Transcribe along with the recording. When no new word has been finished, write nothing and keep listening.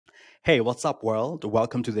Hey, what's up, world?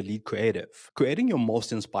 Welcome to The Lead Creative. Creating your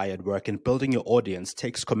most inspired work and building your audience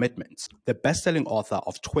takes commitment. The best-selling author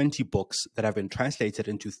of 20 books that have been translated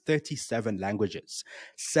into 37 languages,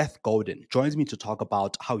 Seth Godin, joins me to talk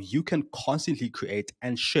about how you can constantly create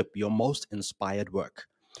and ship your most inspired work.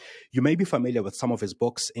 You may be familiar with some of his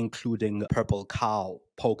books, including Purple Cow,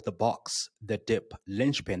 Poke the Box, The Dip,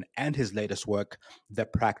 Linchpin, and his latest work, The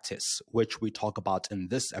Practice, which we talk about in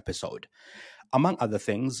this episode. Among other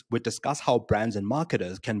things, we discuss how brands and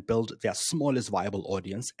marketers can build their smallest viable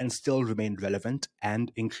audience and still remain relevant and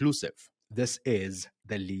inclusive. This is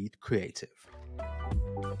The Lead Creative.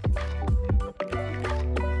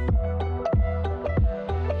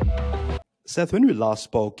 Seth, when we last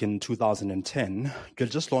spoke in 2010, you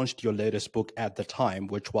just launched your latest book at the time,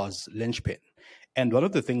 which was Linchpin. And one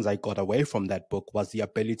of the things I got away from that book was the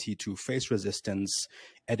ability to face resistance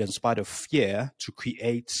and, in spite of fear, to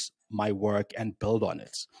create my work and build on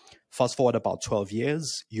it. Fast forward about 12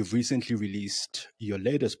 years, you've recently released your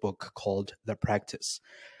latest book called The Practice.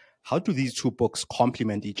 How do these two books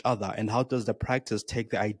complement each other, and how does The Practice take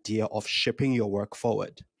the idea of shipping your work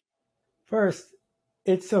forward? First,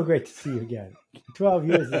 it's so great to see you again. 12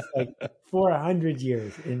 years is like 400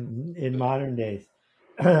 years in modern days.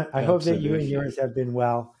 I hope that you and yours have been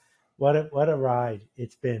well. What a ride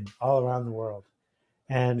it's been all around the world.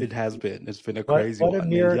 And it has been. It's been a crazy one. What a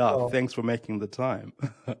miracle. And yeah, thanks for making the time.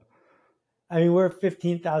 I mean, we're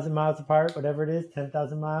 15,000 miles apart, whatever it is,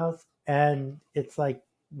 10,000 miles. And it's like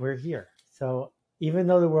we're here. So even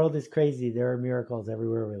though the world is crazy, there are miracles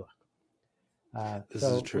everywhere we look. This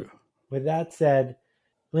is true. With that said,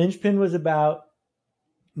 Linchpin was about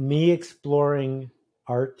me exploring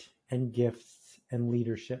art and gifts and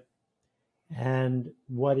leadership. And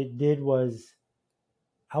what it did was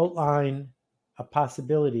outline a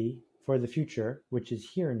possibility for the future, which is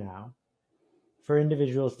here now, for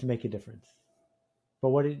individuals to make a difference. But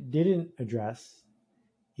what it didn't address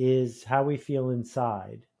is how we feel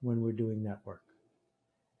inside when we're doing that work.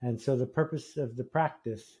 And so the purpose of the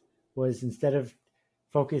practice was, instead of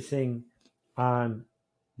focusing on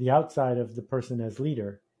the outside of the person as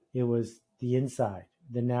leader, it was the inside,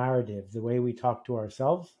 the narrative, the way we talk to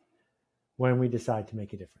ourselves when we decide to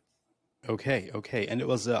make a difference. Okay. And it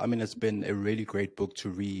was, it's been a really great book to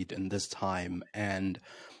read in this time, and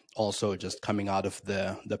also just coming out of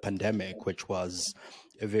the pandemic, which was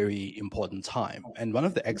a very important time. And one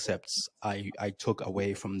of the excerpts I took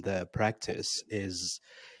away from The Practice is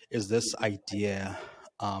this idea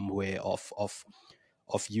where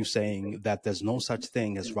of you saying that there's no such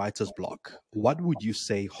thing as writer's block. What would you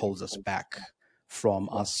say holds us back from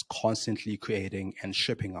us constantly creating and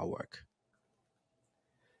shipping our work?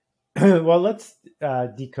 Well, let's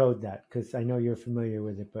decode that, because I know you're familiar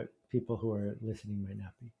with it, but people who are listening might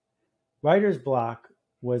not be. Writer's block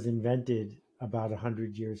was invented about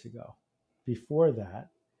 100 years ago. Before that,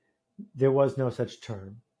 there was no such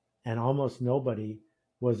term, and almost nobody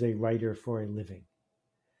was a writer for a living.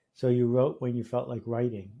 So you wrote when you felt like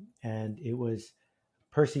writing, and it was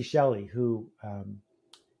Percy Shelley, who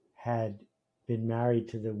had been married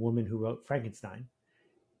to the woman who wrote Frankenstein.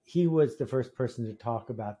 He was the first person to talk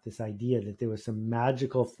about this idea that there was some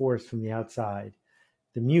magical force from the outside,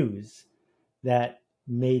 the muse, that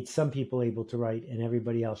made some people able to write and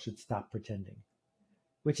everybody else should stop pretending,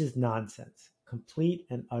 which is nonsense, complete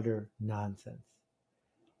and utter nonsense.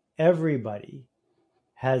 Everybody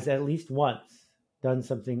has at least once done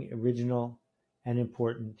something original and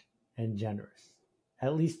important and generous.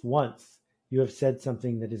 At least once you have said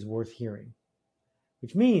something that is worth hearing,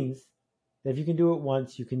 which means that if you can do it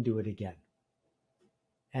once, you can do it again.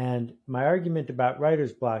 And my argument about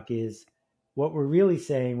writer's block is, what we're really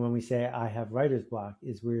saying when we say I have writer's block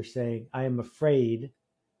is we're saying I am afraid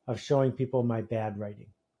of showing people my bad writing.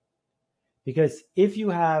 Because if you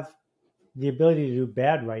have the ability to do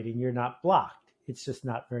bad writing, you're not blocked. It's just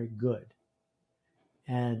not very good.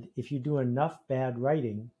 And if you do enough bad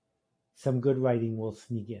writing, some good writing will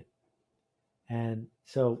sneak in. And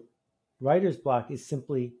so writer's block is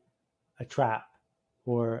simply a trap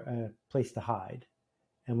or a place to hide.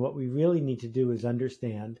 And what we really need to do is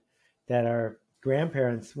understand that our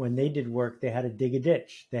grandparents, when they did work, they had to dig a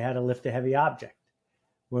ditch. They had to lift a heavy object.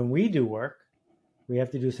 When we do work, we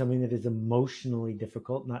have to do something that is emotionally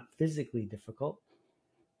difficult, not physically difficult.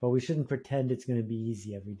 But we shouldn't pretend it's going to be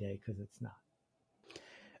easy every day, because it's not.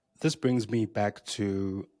 This brings me back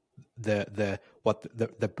to the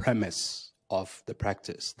premise of the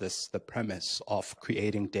practice, the premise of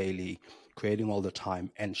creating daily, creating all the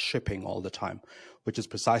time, and shipping all the time, which is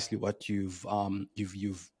precisely what you've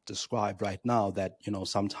described right now. That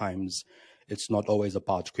sometimes it's not always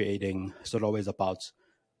about creating. It's not always about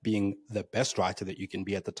being the best writer that you can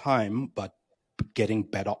be at the time, but getting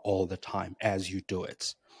better all the time as you do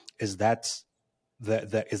it. Is that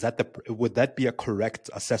would that be a correct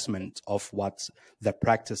assessment of what the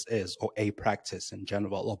practice is, or a practice in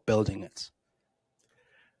general, or building it?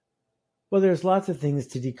 Well, there's lots of things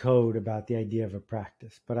to decode about the idea of a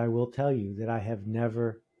practice, but I will tell you that I have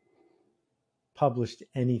never published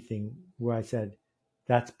anything where I said,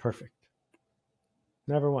 that's perfect.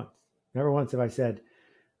 Never once. Never once have I said,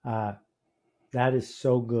 that is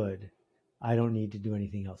so good, I don't need to do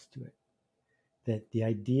anything else to it. That the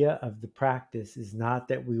idea of the practice is not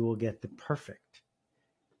that we will get to perfect,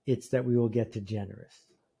 it's that we will get to generous.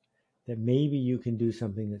 That maybe you can do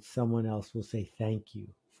something that someone else will say thank you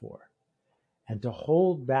for. And to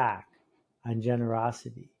hold back on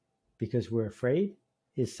generosity because we're afraid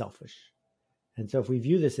is selfish. And so if we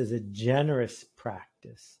view this as a generous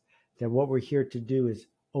practice, that what we're here to do is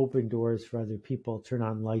open doors for other people, turn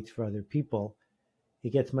on lights for other people,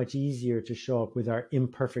 it gets much easier to show up with our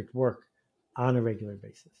imperfect work on a regular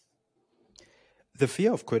basis. The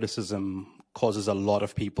fear of criticism causes a lot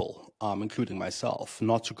of people, including myself,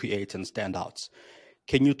 not to create and stand out.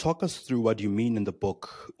 Can you talk us through what you mean in the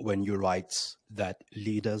book when you write that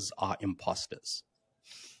leaders are imposters?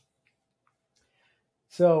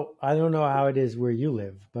 So I don't know how it is where you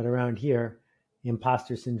live, but around here,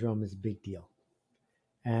 imposter syndrome is a big deal.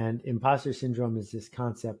 And imposter syndrome is this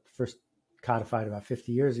concept first codified about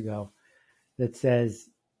 50 years ago that says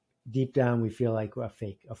deep down we feel like a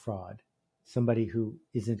fake, a fraud, somebody who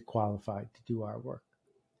isn't qualified to do our work.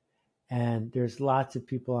 And there's lots of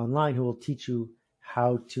people online who will teach you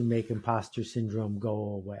how to make imposter syndrome go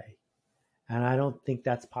away. And I don't think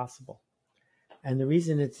that's possible. And the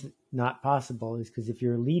reason it's not possible is because if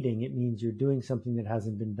you're leading, it means you're doing something that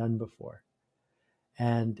hasn't been done before.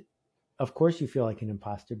 And of course you feel like an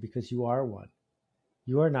imposter because you are one.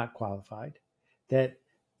 You are not qualified. That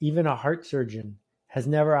even a heart surgeon has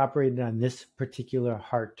never operated on this particular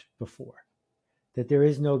heart before. That there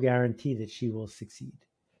is no guarantee that she will succeed.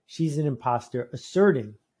 She's an imposter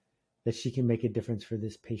asserting that she can make a difference for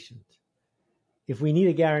this patient. If we need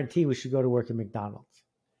a guarantee, we should go to work at McDonald's.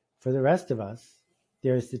 For the rest of us,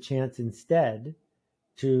 there's the chance instead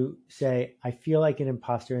to say, I feel like an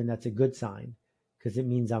imposter, and that's a good sign because it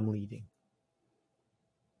means I'm leading.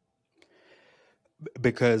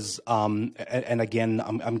 Because and again,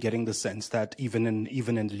 I'm getting the sense that even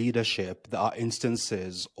in leadership, there are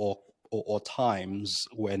instances or times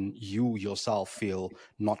when you yourself feel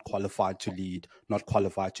not qualified to lead, not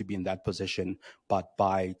qualified to be in that position, but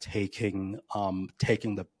by taking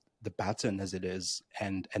the baton as it is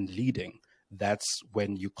and leading, that's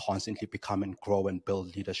when you constantly become and grow and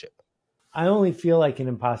build leadership. I only feel like an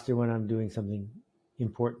imposter when I'm doing something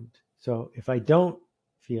important. So if I don't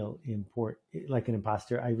feel like an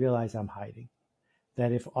imposter, I realize I'm hiding.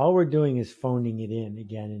 That if all we're doing is phoning it in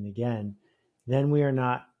again and again, then we are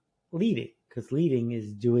not leading, because leading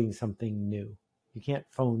is doing something new. You can't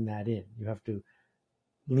phone that in. You have to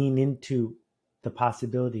lean into the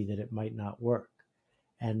possibility that it might not work.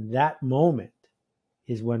 And that moment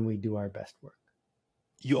is when we do our best work.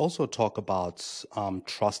 You also talk about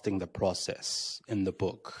trusting the process in the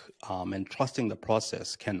book. And trusting the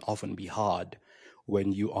process can often be hard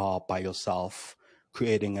when you are by yourself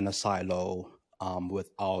creating in a silo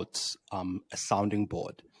without a sounding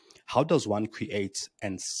board. How does one create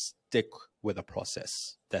and stick with a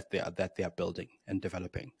process that they are building and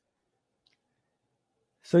developing?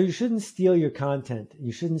 So you shouldn't steal your content.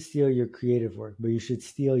 You shouldn't steal your creative work, but you should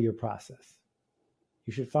steal your process.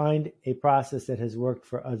 You should find a process that has worked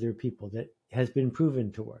for other people, that has been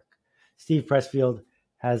proven to work. Steve Pressfield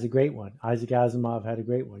has a great one. Isaac Asimov had a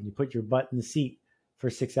great one. You put your butt in the seat for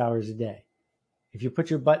 6 hours a day. If you put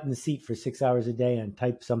your butt in the seat for 6 hours a day and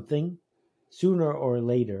type something, sooner or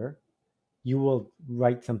later, you will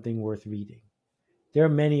write something worth reading. There are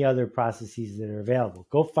many other processes that are available.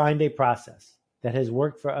 Go find a process that has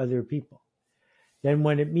worked for other people. Then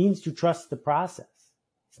when it means to trust the process,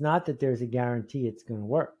 it's not that there's a guarantee it's going to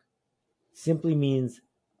work. It simply means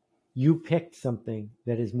you picked something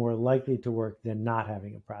that is more likely to work than not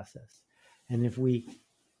having a process. And if we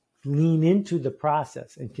lean into the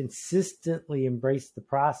process and consistently embrace the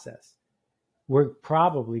process, we're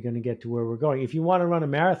probably going to get to where we're going. If you want to run a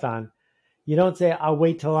marathon, you don't say, I'll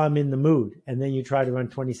wait till I'm in the mood, and then you try to run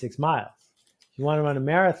 26 miles. If you want to run a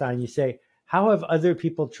marathon, you say, how have other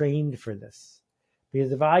people trained for this?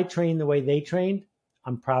 Because if I train the way they trained,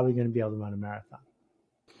 I'm probably going to be able to run a marathon.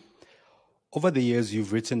 Over the years,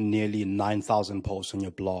 you've written nearly 9,000 posts on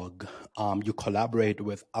your blog. You collaborate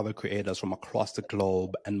with other creators from across the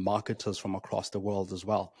globe and marketers from across the world as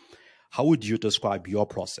well. How would you describe your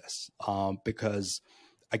process? Because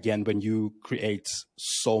again, when you create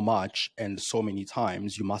so much and so many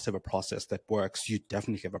times, you must have a process that works. You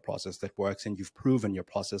definitely have a process that works, and you've proven your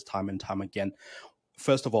process time and time again.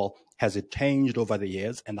 First of all, has it changed over the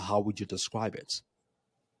years, and how would you describe it?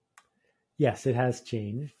 Yes, it has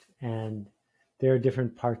changed. And there are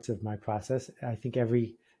different parts of my process. I think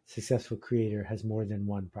every successful creator has more than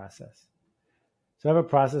one process. So I have a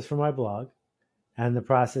process for my blog. And the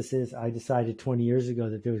process is I decided 20 years ago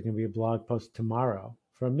that there was going to be a blog post tomorrow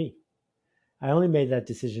from me. I only made that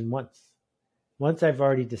decision once. Once I've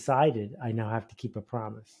already decided, I now have to keep a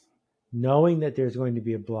promise. Knowing that there's going to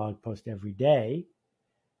be a blog post every day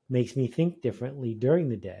makes me think differently during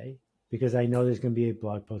the day because I know there's going to be a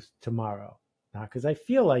blog post tomorrow. Not because I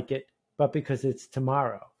feel like it, but because it's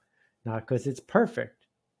tomorrow. Not because it's perfect,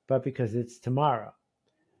 but because it's tomorrow.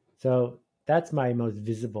 So that's my most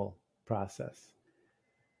visible process.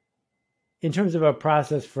 In terms of a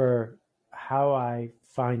process for how I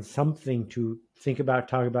find something to think about,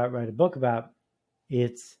 talk about, write a book about,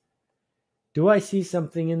 it's, do I see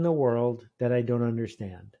something in the world that I don't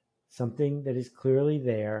understand? Something that is clearly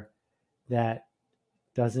there that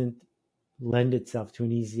doesn't lend itself to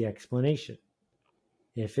an easy explanation.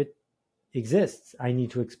 If it exists, I need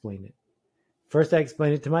to explain it. First, I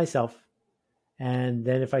explain it to myself. And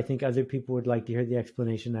then if I think other people would like to hear the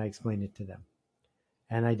explanation, I explain it to them.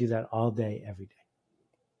 And I do that all day, every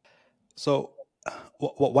day. So,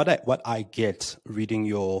 what I get reading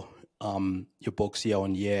your books year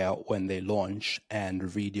on year when they launch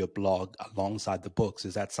and read your blog alongside the books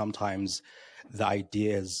is that sometimes the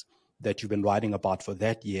ideas that you've been writing about for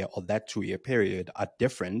that year or that 2 year period are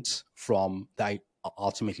different from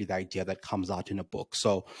ultimately the idea that comes out in a book.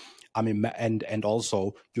 So, I mean, and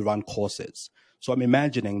also you run courses. So I'm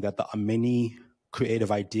imagining that there are many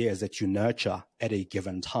creative ideas that you nurture at a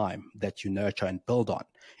given time, that you nurture and build on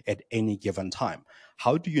at any given time.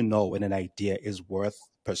 How do you know when an idea is worth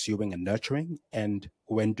pursuing and nurturing? And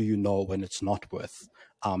when do you know when it's not worth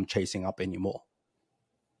chasing up anymore?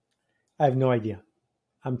 I have no idea.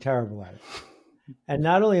 I'm terrible at it. And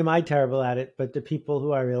not only am I terrible at it, but the people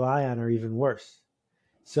who I rely on are even worse.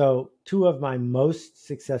 So 2 of my most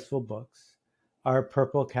successful books are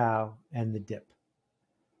Purple Cow and The Dip.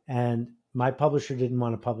 And my publisher didn't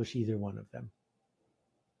want to publish either one of them.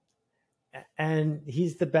 And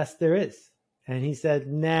he's the best there is. And he said,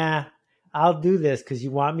 nah, I'll do this because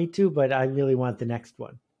you want me to, but I really want the next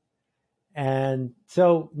one. And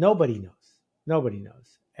so nobody knows. Nobody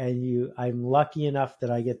knows. And I'm lucky enough that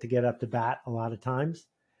I get up to bat a lot of times.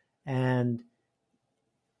 And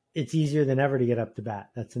it's easier than ever to get up to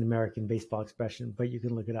bat. That's an American baseball expression, but you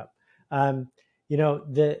can look it up.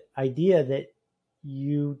 The idea that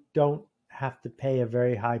you don't have to pay a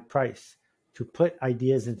very high price to put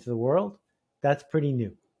ideas into the world, that's pretty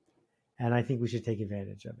new. And I think we should take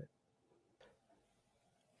advantage of it.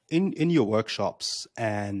 In your workshops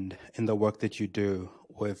and in the work that you do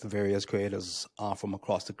with various creators from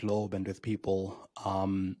across the globe and with people,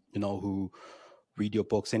 who read your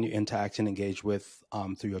books and you interact and engage with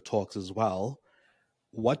through your talks as well,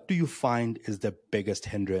 what do you find is the biggest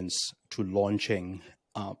hindrance to launching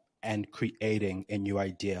and creating a new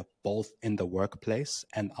idea, both in the workplace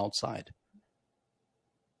and outside?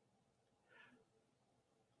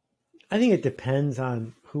 I think it depends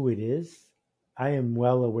on who it is. I am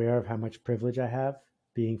well aware of how much privilege I have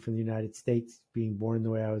being from the United States, being born the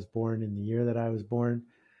way I was born in the year that I was born.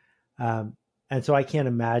 And so I can't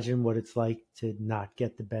imagine what it's like to not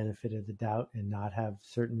get the benefit of the doubt and not have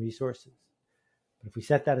certain resources. But if we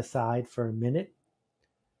set that aside for a minute,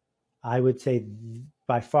 I would say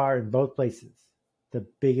by far in both places, the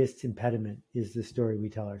biggest impediment is the story we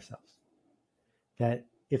tell ourselves. That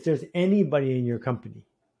if there's anybody in your company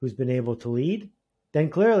who's been able to lead, then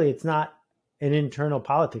clearly it's not an internal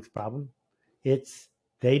politics problem. It's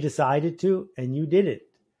they decided to and you did it.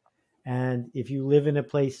 And if you live in a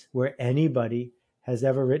place where anybody has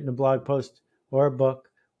ever written a blog post or a book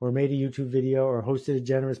or made a YouTube video or hosted a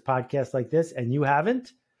generous podcast like this and you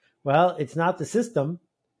haven't, well, it's not the system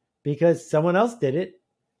because someone else did it.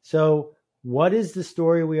 So what is the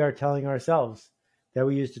story we are telling ourselves that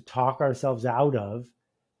we use to talk ourselves out of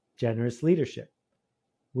generous leadership?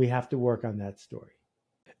 We have to work on that story.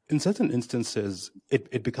 In certain instances,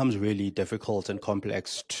 it becomes really difficult and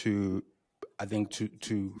complex to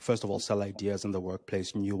first of all sell ideas in the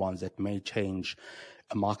workplace, new ones that may change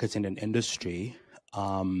a market in an industry.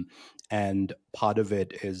 And part of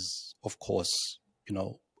it is, of course,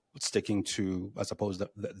 sticking to, I suppose,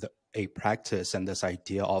 a practice and this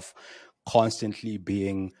idea of constantly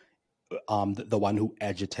being the one who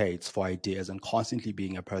agitates for ideas and constantly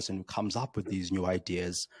being a person who comes up with these new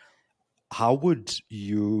ideas, how would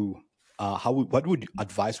you, what would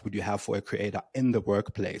advice would you have for a creator in the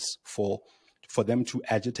workplace for them to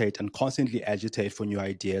agitate and constantly agitate for new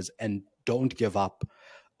ideas and don't give up,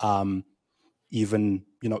 even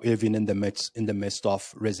even in the midst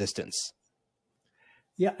of resistance?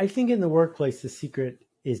 Yeah, I think in the workplace, the secret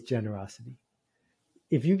is generosity.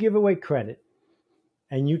 If you give away credit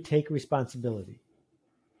and you take responsibility,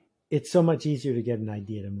 it's so much easier to get an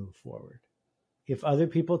idea to move forward. If other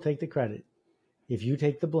people take the credit, if you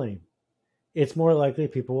take the blame, it's more likely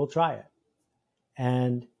people will try it.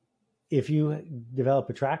 And if you develop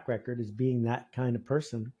a track record as being that kind of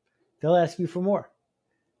person, they'll ask you for more.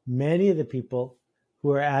 Many of the people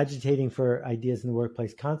who are agitating for ideas in the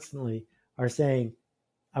workplace constantly are saying,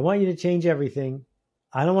 I want you to change everything.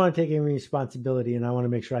 I don't want to take any responsibility, and I want to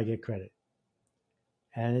make sure I get credit.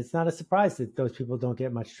 And it's not a surprise that those people don't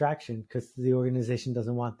get much traction because the organization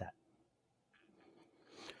doesn't want that.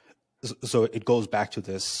 So it goes back to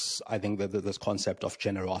this, I think, that this concept of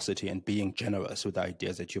generosity and being generous with the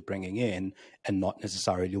ideas that you're bringing in, and not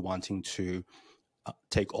necessarily wanting to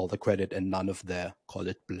take all the credit and none of the, call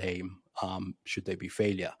it, blame, should there be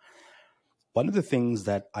failure. One of the things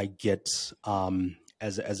that I get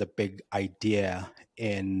as a big idea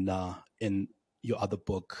in your other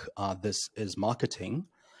book, This Is Marketing,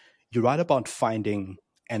 you write about finding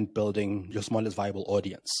and building your smallest viable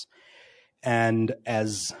audience. And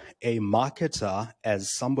as a marketer,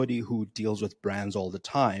 as somebody who deals with brands all the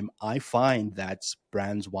time, I find that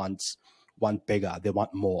brands want bigger, they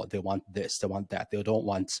want more, they want this, they want that. They don't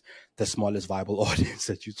want the smallest viable audience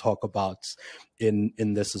that you talk about in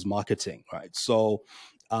This Is Marketing, right? So,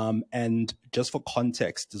 and just for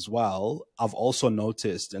context as well, I've also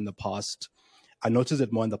noticed I noticed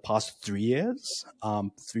it more in the past 3 years,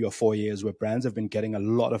 3 or 4 years, where brands have been getting a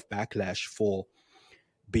lot of backlash for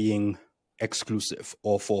being exclusive,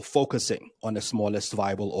 or for focusing on a smallest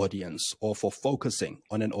viable audience, or for focusing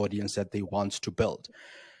on an audience that they want to build.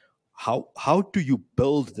 How do you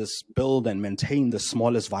build and maintain the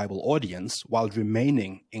smallest viable audience while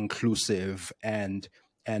remaining inclusive and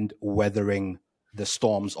weathering the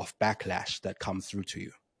storms of backlash that come through to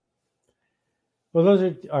you? Well,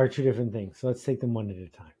 those are two different things. So let's take them one at a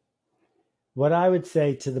time. What I would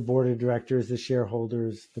say to the board of directors, the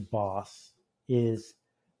shareholders, the boss is,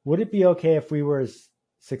 would it be okay if we were as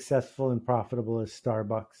successful and profitable as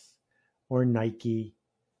Starbucks or Nike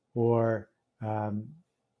or, and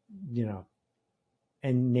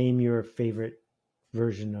name your favorite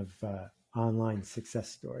version of online success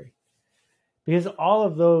story? Because all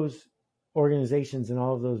of those organizations and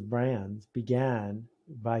all of those brands began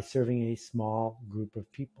by serving a small group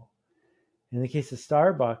of people. In the case of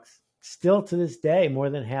Starbucks, still to this day, more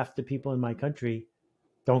than half the people in my country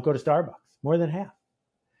don't go to Starbucks, more than half.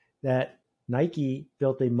 That Nike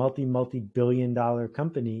built a multi-billion-dollar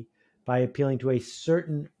company by appealing to a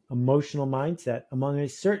certain emotional mindset among a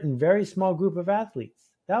certain very small group of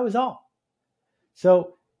athletes. That was all.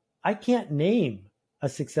 So I can't name a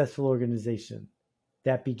successful organization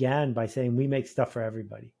that began by saying we make stuff for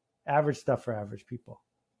everybody, average stuff for average people.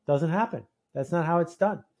 Doesn't happen. That's not how it's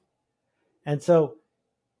done. And so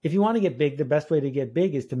if you want to get big, the best way to get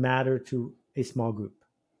big is to matter to a small group.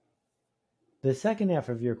 The second half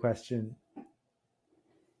of your question,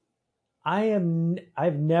 I've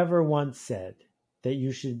never once said that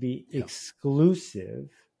you should be exclusive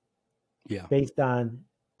based on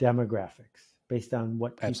demographics, based on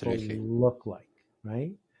what people look like,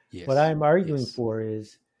 right? Yes. What I'm arguing for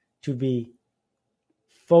is to be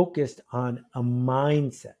focused on a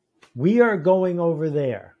mindset. We are going over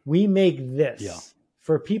there. We make this. Yeah.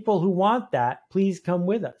 For people who want that, please come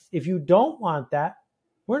with us. If you don't want that,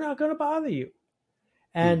 we're not going to bother you.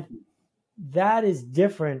 And that is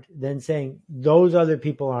different than saying those other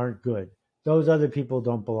people aren't good. Those other people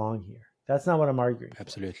don't belong here. That's not what I'm arguing for.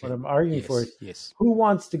 Absolutely. What I'm arguing for is who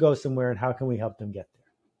wants to go somewhere and how can we help them get there?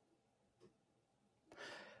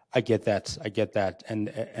 I get that.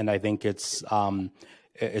 And I think it's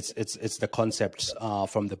the concept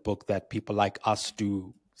from the book that people like us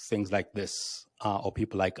do things like this, or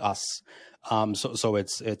people like us. So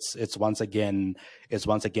it's once again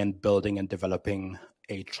building and developing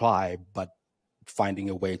a tribe, but finding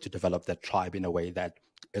a way to develop that tribe in a way that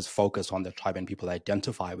is focused on the tribe and people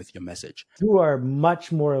identify with your message. You are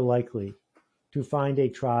much more likely to find a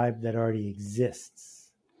tribe that already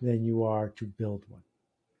exists than you are to build one.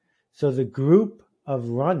 So the group of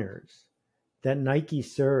runners that Nike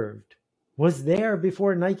served was there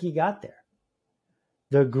before Nike got there.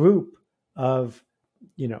 The group of,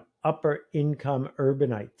 upper income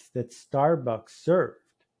urbanites that Starbucks served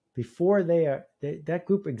before that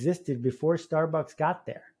group existed before Starbucks got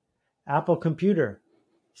there. Apple Computer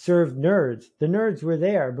served nerds. The nerds were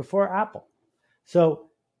there before Apple. So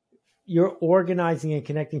you're organizing and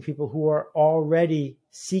connecting people who are already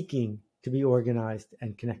seeking to be organized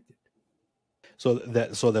and connected. So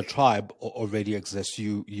the tribe already exists.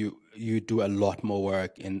 You do a lot more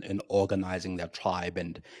work in organizing that tribe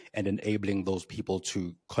and enabling those people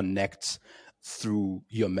to connect through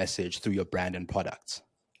your message, through your brand and products.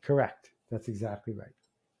 Correct. That's exactly right.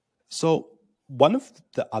 So one of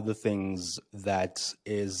the other things that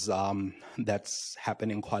is that's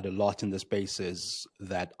happening quite a lot in the spaces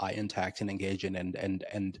that I interact and engage in,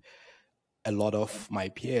 and a lot of my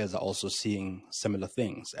peers are also seeing similar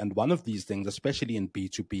things. And one of these things, especially in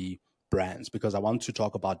B2B brands, because I want to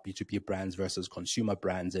talk about B2B brands versus consumer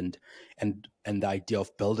brands and the idea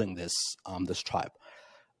of building this this tribe.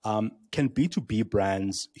 Can B2B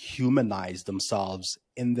brands humanize themselves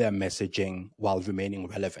in their messaging while remaining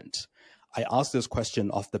relevant? I ask this question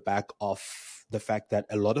off the back of the fact that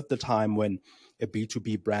a lot of the time when a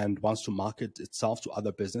B2B brand wants to market itself to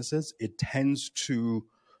other businesses, it tends to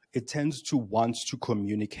want to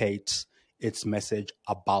communicate its message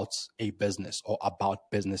about a business or about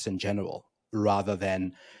business in general, rather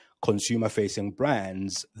than consumer-facing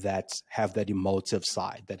brands that have that emotive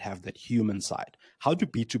side, that have that human side. How do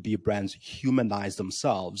B2B brands humanize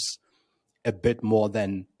themselves a bit more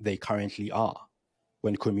than they currently are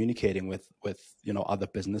when communicating with other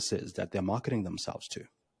businesses that they're marketing themselves to?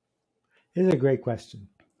 This is a great question.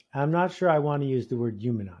 I'm not sure I want to use the word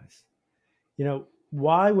humanize.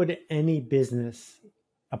 Why would any business,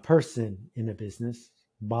 a person in a business,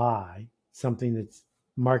 buy something that's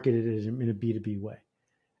marketed in a B2B way?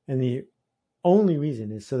 And the only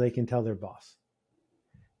reason is so they can tell their boss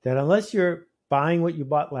that unless you're buying what you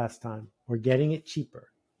bought last time or getting it cheaper,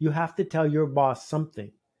 you have to tell your boss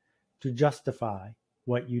something to justify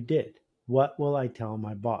what you did. What will I tell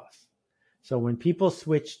my boss? So when people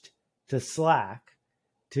switched to Slack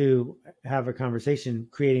to have a conversation,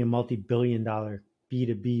 creating a multi-billion-dollar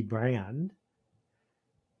B2B brand,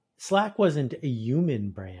 Slack wasn't a human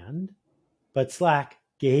brand, but Slack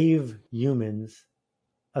gave humans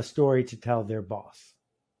a story to tell their boss.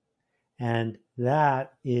 And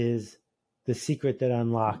that is the secret that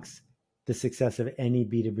unlocks the success of any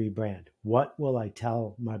B2B brand. What will I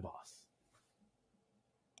tell my boss?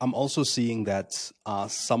 I'm also seeing that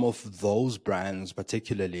some of those brands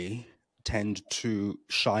particularly tend to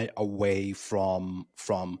shy away from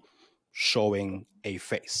showing a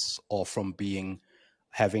face or from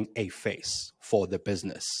having a face for the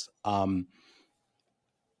business. I'm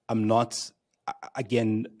not,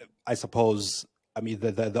 again, I suppose,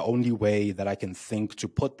 the only way that I can think to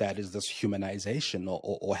put that is this humanization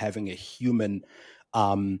or having a human,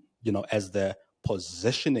 as the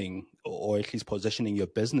positioning, or at least positioning your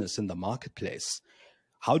business in the marketplace.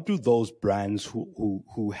 How do those brands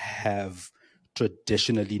who have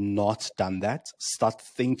traditionally not done that start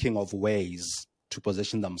thinking of ways to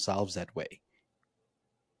position themselves that way?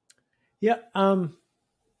 Yeah,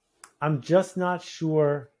 I'm just not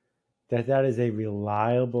sure that is a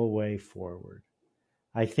reliable way forward.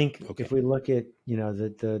 I think if we look at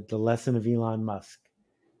the lesson of Elon Musk,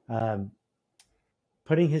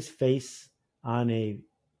 putting his face on a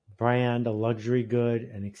brand, a luxury good,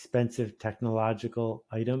 an expensive technological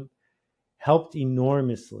item, helped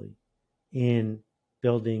enormously in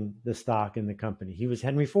building the stock in the company. He was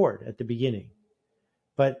Henry Ford at the beginning,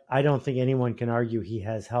 but I don't think anyone can argue he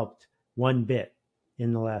has helped one bit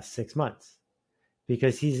in the last 6 months,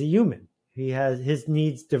 because he's a human. His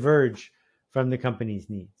needs diverge from the company's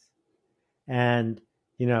needs. And,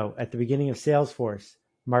 at the beginning of Salesforce,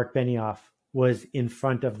 Mark Benioff was in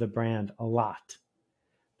front of the brand a lot.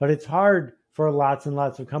 But it's hard for lots and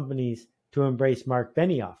lots of companies to embrace Mark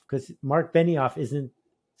Benioff, because Mark Benioff isn't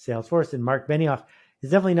Salesforce, and Mark Benioff is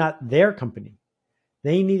definitely not their company.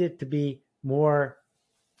 They need it to be more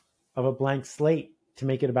of a blank slate to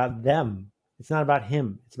make it about them. It's not about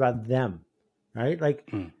him. It's about them, right?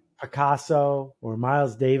 Like Picasso or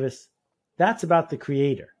Miles Davis, that's about the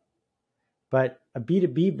creator. But a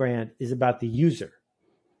B2B brand is about the user.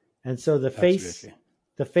 And so the face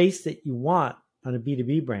that you want on a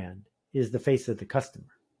B2B brand is the face of the customer.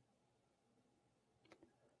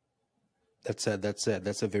 That's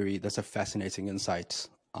a fascinating insight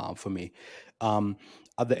for me.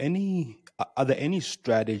 Are there any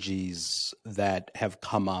strategies that have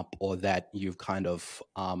come up or that you've kind of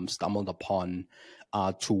stumbled upon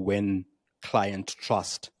to win client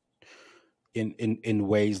trust in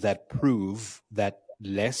ways that prove that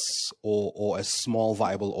less or a small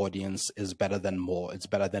viable audience is better than more. It's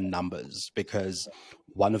better than numbers, because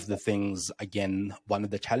one of the things, again, one of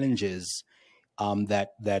the challenges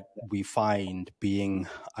that we find being,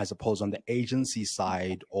 I suppose, on the agency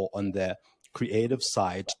side or on the creative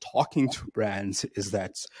side, talking to brands, is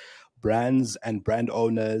that brands and brand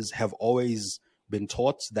owners have always been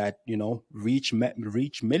taught that, reach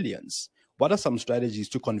millions. What are some strategies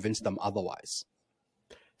to convince them otherwise?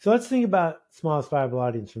 So let's think about smallest viable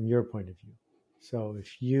audience from your point of view. So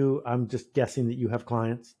I'm just guessing that you have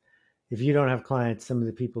clients. If you don't have clients, some of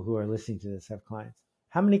the people who are listening to this have clients.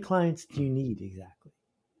 How many clients do you need exactly?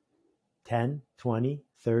 10, 20,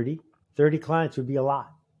 30? 30 clients would be a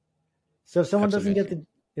lot. So if someone doesn't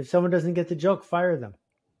get the joke, fire them.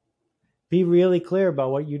 Be really clear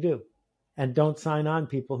about what you do, and don't sign on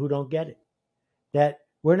people who don't get it. That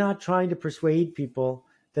we're not trying to persuade people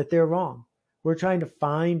that they're wrong. We're trying to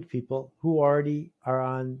find people who already are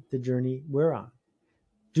on the journey we're on.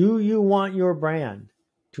 Do you want your brand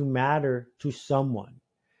to matter to someone?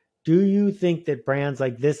 Do you think that brands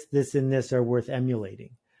like this, and this are worth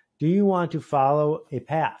emulating? Do you want to follow a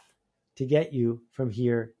path to get you from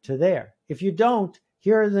here to there? If you don't,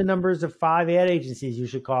 here are the numbers of 5 ad agencies you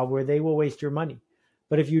should call where they will waste your money.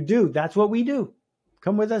 But if you do, that's what we do.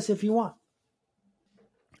 Come with us if you want.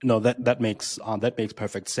 No, that makes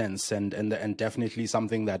perfect sense, and definitely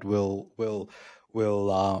something that will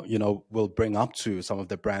bring up to some of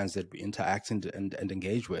the brands that we interact and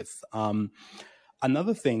engage with.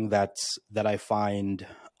 Another thing that I find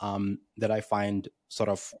sort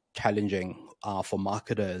of challenging for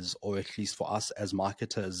marketers, or at least for us as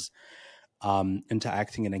marketers,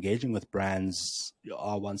 interacting and engaging with brands,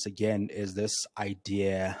 once again, is this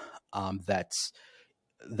idea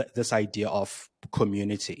this idea of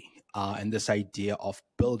community, and this idea of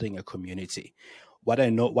building a community. What I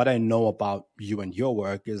know about you and your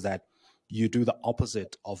work is that you do the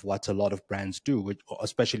opposite of what a lot of brands do,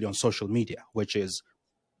 especially on social media, which is,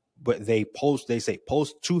 but they say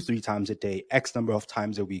post 2-3 times a day, X number of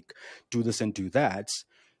times a week, do this and do that.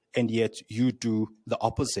 And yet you do the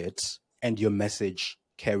opposite, and your message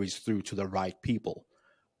carries through to the right people.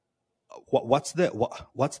 What's the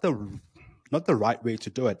not the right way to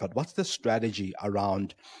do it, but what's the strategy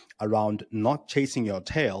around not chasing your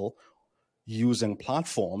tail, using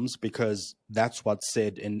platforms, because that's what's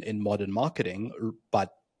said in modern marketing,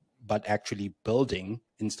 but actually building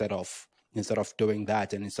instead of doing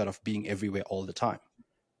that, and instead of being everywhere all the time?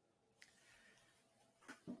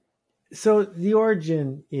 So the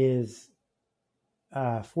origin is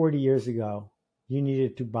 40 years ago, you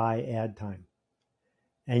needed to buy ad time,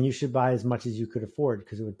 and you should buy as much as you could afford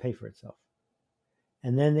because it would pay for itself.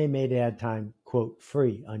 And then they made ad time, quote,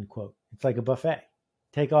 free, unquote. It's like a buffet.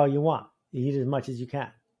 Take all you want. Eat as much as you can.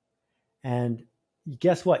 And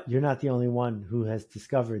guess what? You're not the only one who has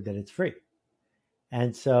discovered that it's free.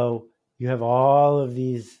 And so you have all of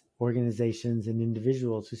these organizations and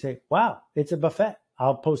individuals who say, wow, it's a buffet.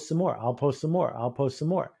 I'll post some more. I'll post some more. I'll post some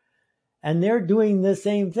more. And they're doing the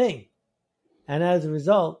same thing. And as a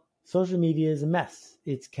result, social media is a mess.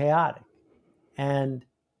 It's chaotic. And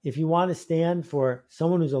if you want to stand for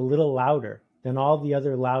someone who's a little louder than all the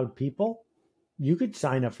other loud people, you could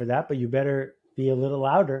sign up for that, but you better be a little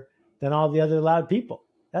louder than all the other loud people.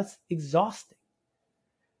 That's exhausting.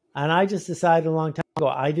 And I just decided a long time ago,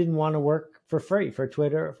 I didn't want to work for free for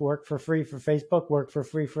Twitter, work for free for Facebook, work for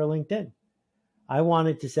free for LinkedIn. I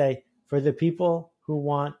wanted to say, for the people who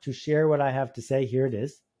want to share what I have to say, here it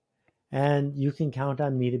is. And you can count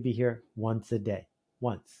on me to be here once a day,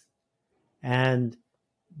 once. And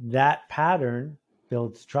that pattern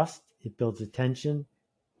builds trust, it builds attention,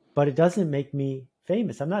 but it doesn't make me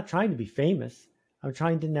famous. I'm not trying to be famous. I'm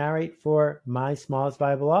trying to narrate for my smallest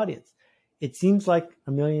viable audience. It seems like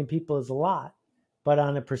 1 million people is a lot, but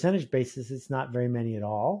on a percentage basis, it's not very many at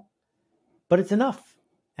all. But it's enough.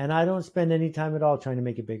 And I don't spend any time at all trying to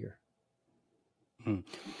make it bigger.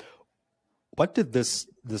 What did this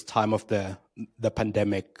time of the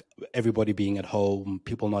pandemic, everybody being at home,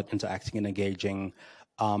 people not interacting and engaging,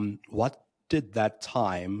 what did that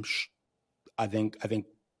time, I think,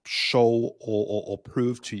 show or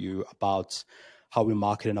prove to you about how we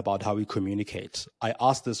market and about how we communicate? I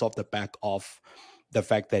asked this off the back of the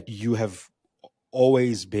fact that you have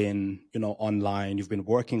always been, online. You've been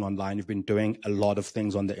working online. You've been doing a lot of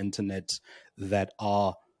things on the internet that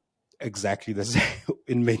are exactly the same,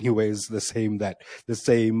 in many ways, the same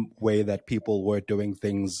way that people were doing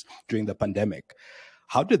things during the pandemic.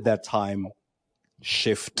 How did that time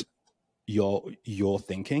shift your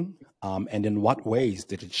thinking, and in what ways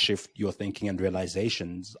did it shift your thinking and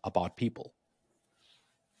realizations about people?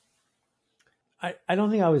 I don't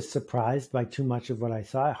think I was surprised by too much of what I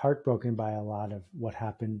saw. Heartbroken by a lot of what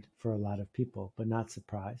happened for a lot of people, but not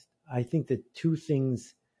surprised. I think that two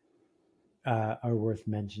things are worth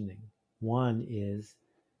mentioning. One is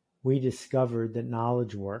we discovered that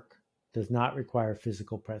knowledge work does not require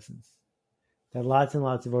physical presence, that lots and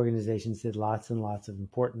lots of organizations did lots and lots of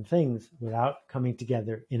important things without coming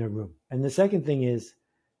together in a room. And the second thing is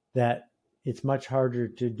that it's much harder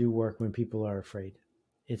to do work when people are afraid.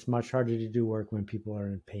 It's much harder to do work when people are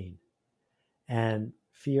in pain. And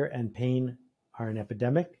fear and pain are an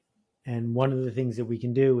epidemic. And one of the things that we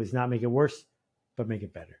can do is not make it worse, but make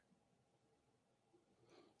it better.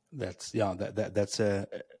 That's an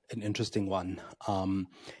interesting one.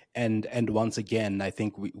 And once again, I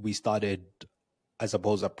think we started, I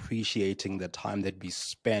suppose, appreciating the time that we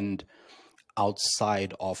spend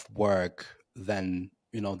outside of work than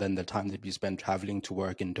the time that we spend traveling to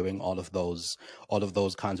work and doing all of those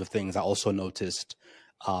kinds of things. I also noticed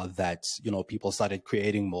that people started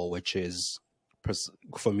creating more, which is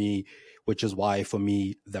why for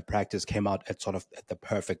me the practice came out at sort of at the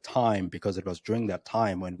perfect time, because it was during that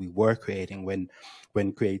time when we were creating,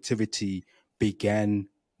 when creativity began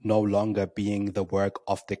no longer being the work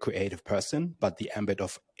of the creative person, but the ambit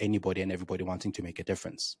of anybody and everybody wanting to make a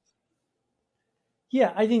difference.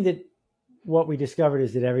 Yeah, I think that what we discovered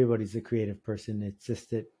is that everybody's a creative person. It's just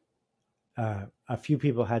that a few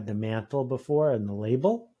people had the mantle before and the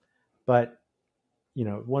label, but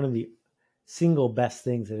one of the single best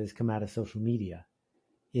things that has come out of social media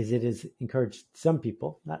is it has encouraged some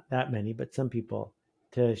people, not that many, but some people,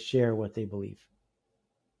 to share what they believe.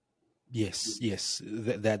 Yes,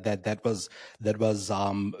 that was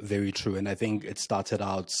very true, and I think it started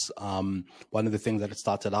out. One of the things that it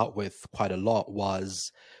started out with quite a lot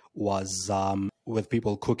was with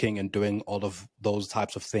people cooking and doing all of those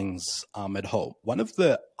types of things at home. One of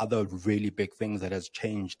the other really big things that has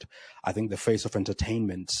changed, I think, the face of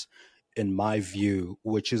entertainment, in my view,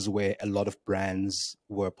 which is where a lot of brands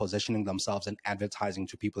were positioning themselves and advertising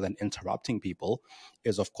to people and interrupting people,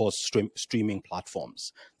 is of course streaming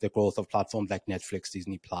platforms, the growth of platforms like Netflix,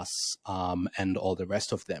 Disney Plus, and all the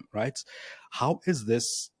rest of them, right? How is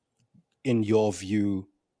this, in your view,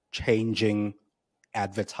 changing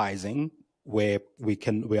advertising, where we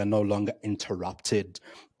are no longer interrupted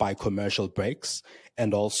by commercial breaks,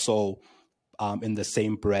 and also in the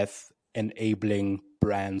same breath enabling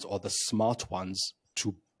brands, or the smart ones,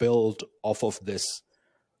 to build off of this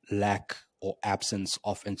lack or absence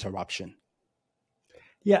of interruption?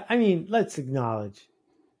 Yeah, I mean, let's acknowledge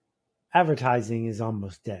advertising is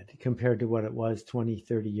almost dead compared to what it was 20,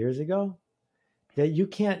 30 years ago. That you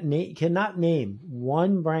cannot name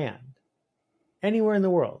one brand anywhere in the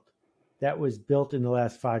world that was built in the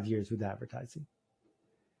last 5 years with advertising.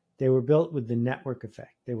 They were built with the network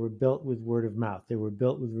effect. They were built with word of mouth. They were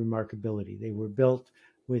built with remarkability. They were built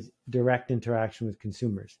with direct interaction with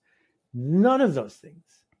consumers. None of those things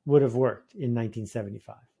would have worked in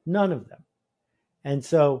 1975. None of them. And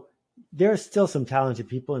so there are still some talented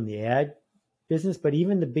people in the ad business, but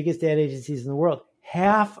even the biggest ad agencies in the world,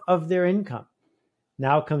 half of their income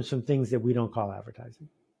now comes from things that we don't call advertising.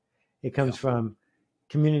 It comes from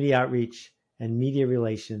community outreach and media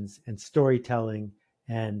relations and storytelling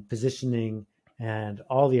and positioning and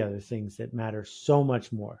all the other things that matter so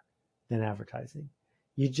much more than advertising.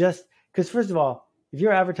 Because first of all, if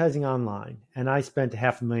you're advertising online, and I spent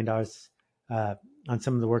 $500,000 on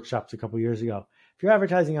some of the workshops a couple of years ago, if you're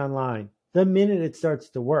advertising online, the minute it starts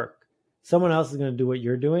to work, someone else is going to do what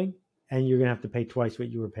you're doing, and you're going to have to pay twice what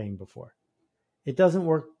you were paying before. It doesn't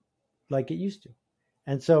work like it used to.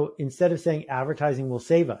 And so instead of saying advertising will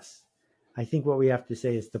save us, I think what we have to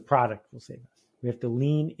say is the product will save us. We have to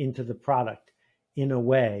lean into the product in a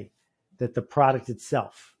way that the product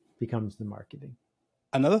itself becomes the marketing.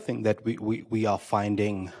 Another thing that we are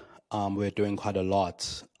finding, we're doing quite a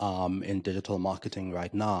lot in digital marketing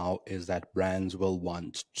right now, is that brands will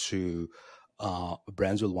want to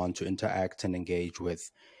interact and engage with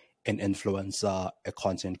an influencer, a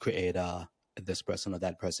content creator, this person or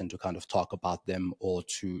that person, to kind of talk about them, or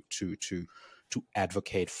to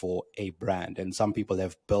advocate for a brand. And some people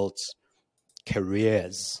have built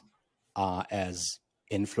careers as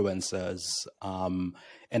influencers,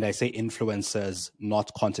 and I say influencers,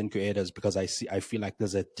 not content creators, because I feel like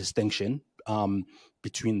there's a distinction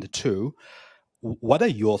between the two. What are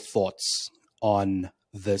your thoughts on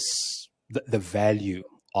this, the value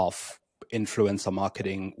of influencer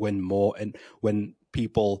marketing, when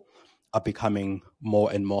people are becoming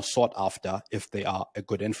more and more sought after if they are a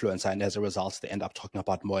good influencer, and as a result they end up talking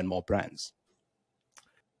about more and more brands?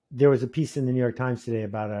 there was a piece in the New York Times today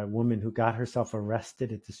about a woman who got herself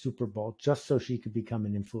arrested at the Super Bowl just so she could become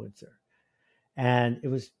an influencer. And it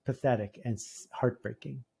was pathetic and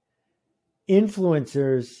heartbreaking.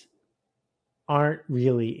 Influencers aren't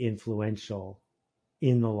really influential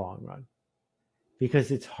in the long run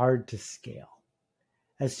because it's hard to scale.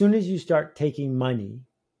 As soon as you start taking money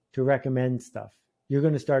to recommend stuff, you're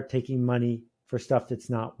going to start taking money for stuff that's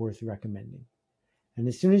not worth recommending. And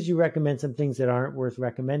as soon as you recommend some things that aren't worth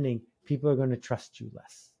recommending, people are going to trust you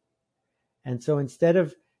less. And so instead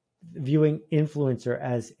of viewing influencer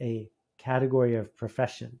as a category of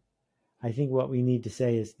profession, I think what we need to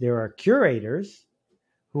say is there are curators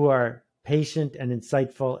who are patient and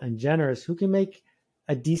insightful and generous who can make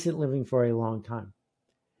a decent living for a long time.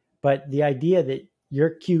 But the idea that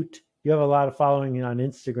you're cute, you have a lot of following on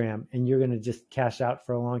Instagram, and you're going to just cash out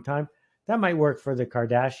for a long time, that might work for the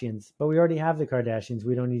Kardashians, but we already have the Kardashians.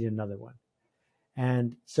 We don't need another one.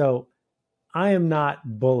 And so I am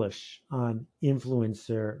not bullish on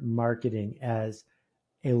influencer marketing as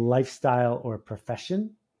a lifestyle or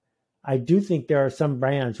profession. I do think there are some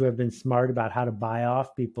brands who have been smart about how to buy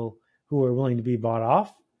off people who are willing to be bought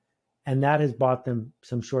off. And that has bought them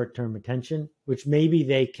some short-term attention, which maybe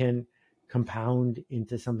they can compound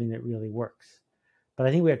into something that really works. But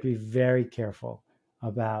I think we have to be very careful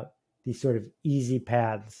about these sort of easy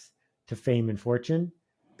paths to fame and fortune,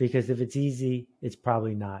 because if it's easy, it's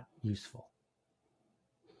probably not useful.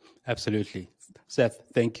 Absolutely. Seth,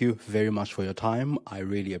 thank you very much for your time. I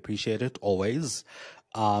really appreciate it always.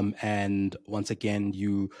 And once again,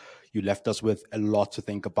 you left us with a lot to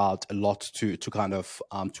think about, a lot to kind of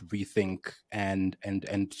to rethink and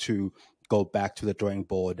to go back to the drawing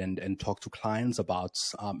board and talk to clients about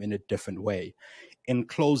in a different way. In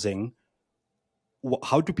closing,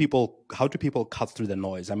 how do people cut through the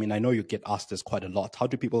noise? I mean, I know you get asked this quite a lot. How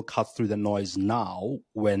do people cut through the noise now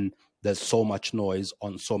when there's so much noise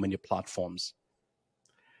on so many platforms?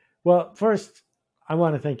 Well, first, I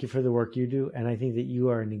want to thank you for the work you do. And I think that you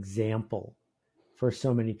are an example for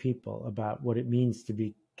so many people about what it means to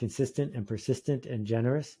be consistent and persistent and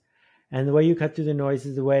generous. And the way you cut through the noise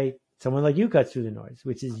is the way someone like you cuts through the noise,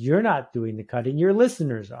 which is you're not doing the cutting, your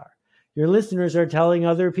listeners are. Your listeners are telling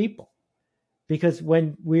other people. Because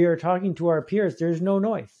when we are talking to our peers, there's no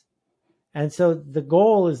noise. And so the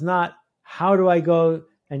goal is not how do I go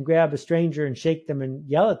and grab a stranger and shake them and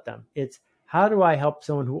yell at them. It's how do I help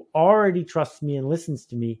someone who already trusts me and listens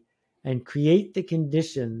to me and create the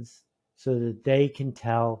conditions so that they can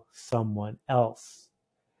tell someone else.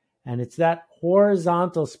 And it's that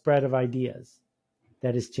horizontal spread of ideas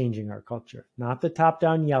that is changing our culture. Not the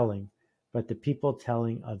top-down yelling, but the people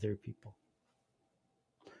telling other people.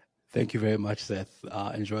 Thank you very much, Seth.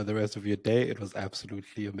 Enjoy the rest of your day. It was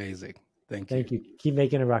absolutely amazing. Thank you. Thank you. Keep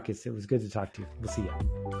making a ruckus. It was good to talk to you. We'll see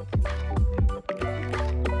you.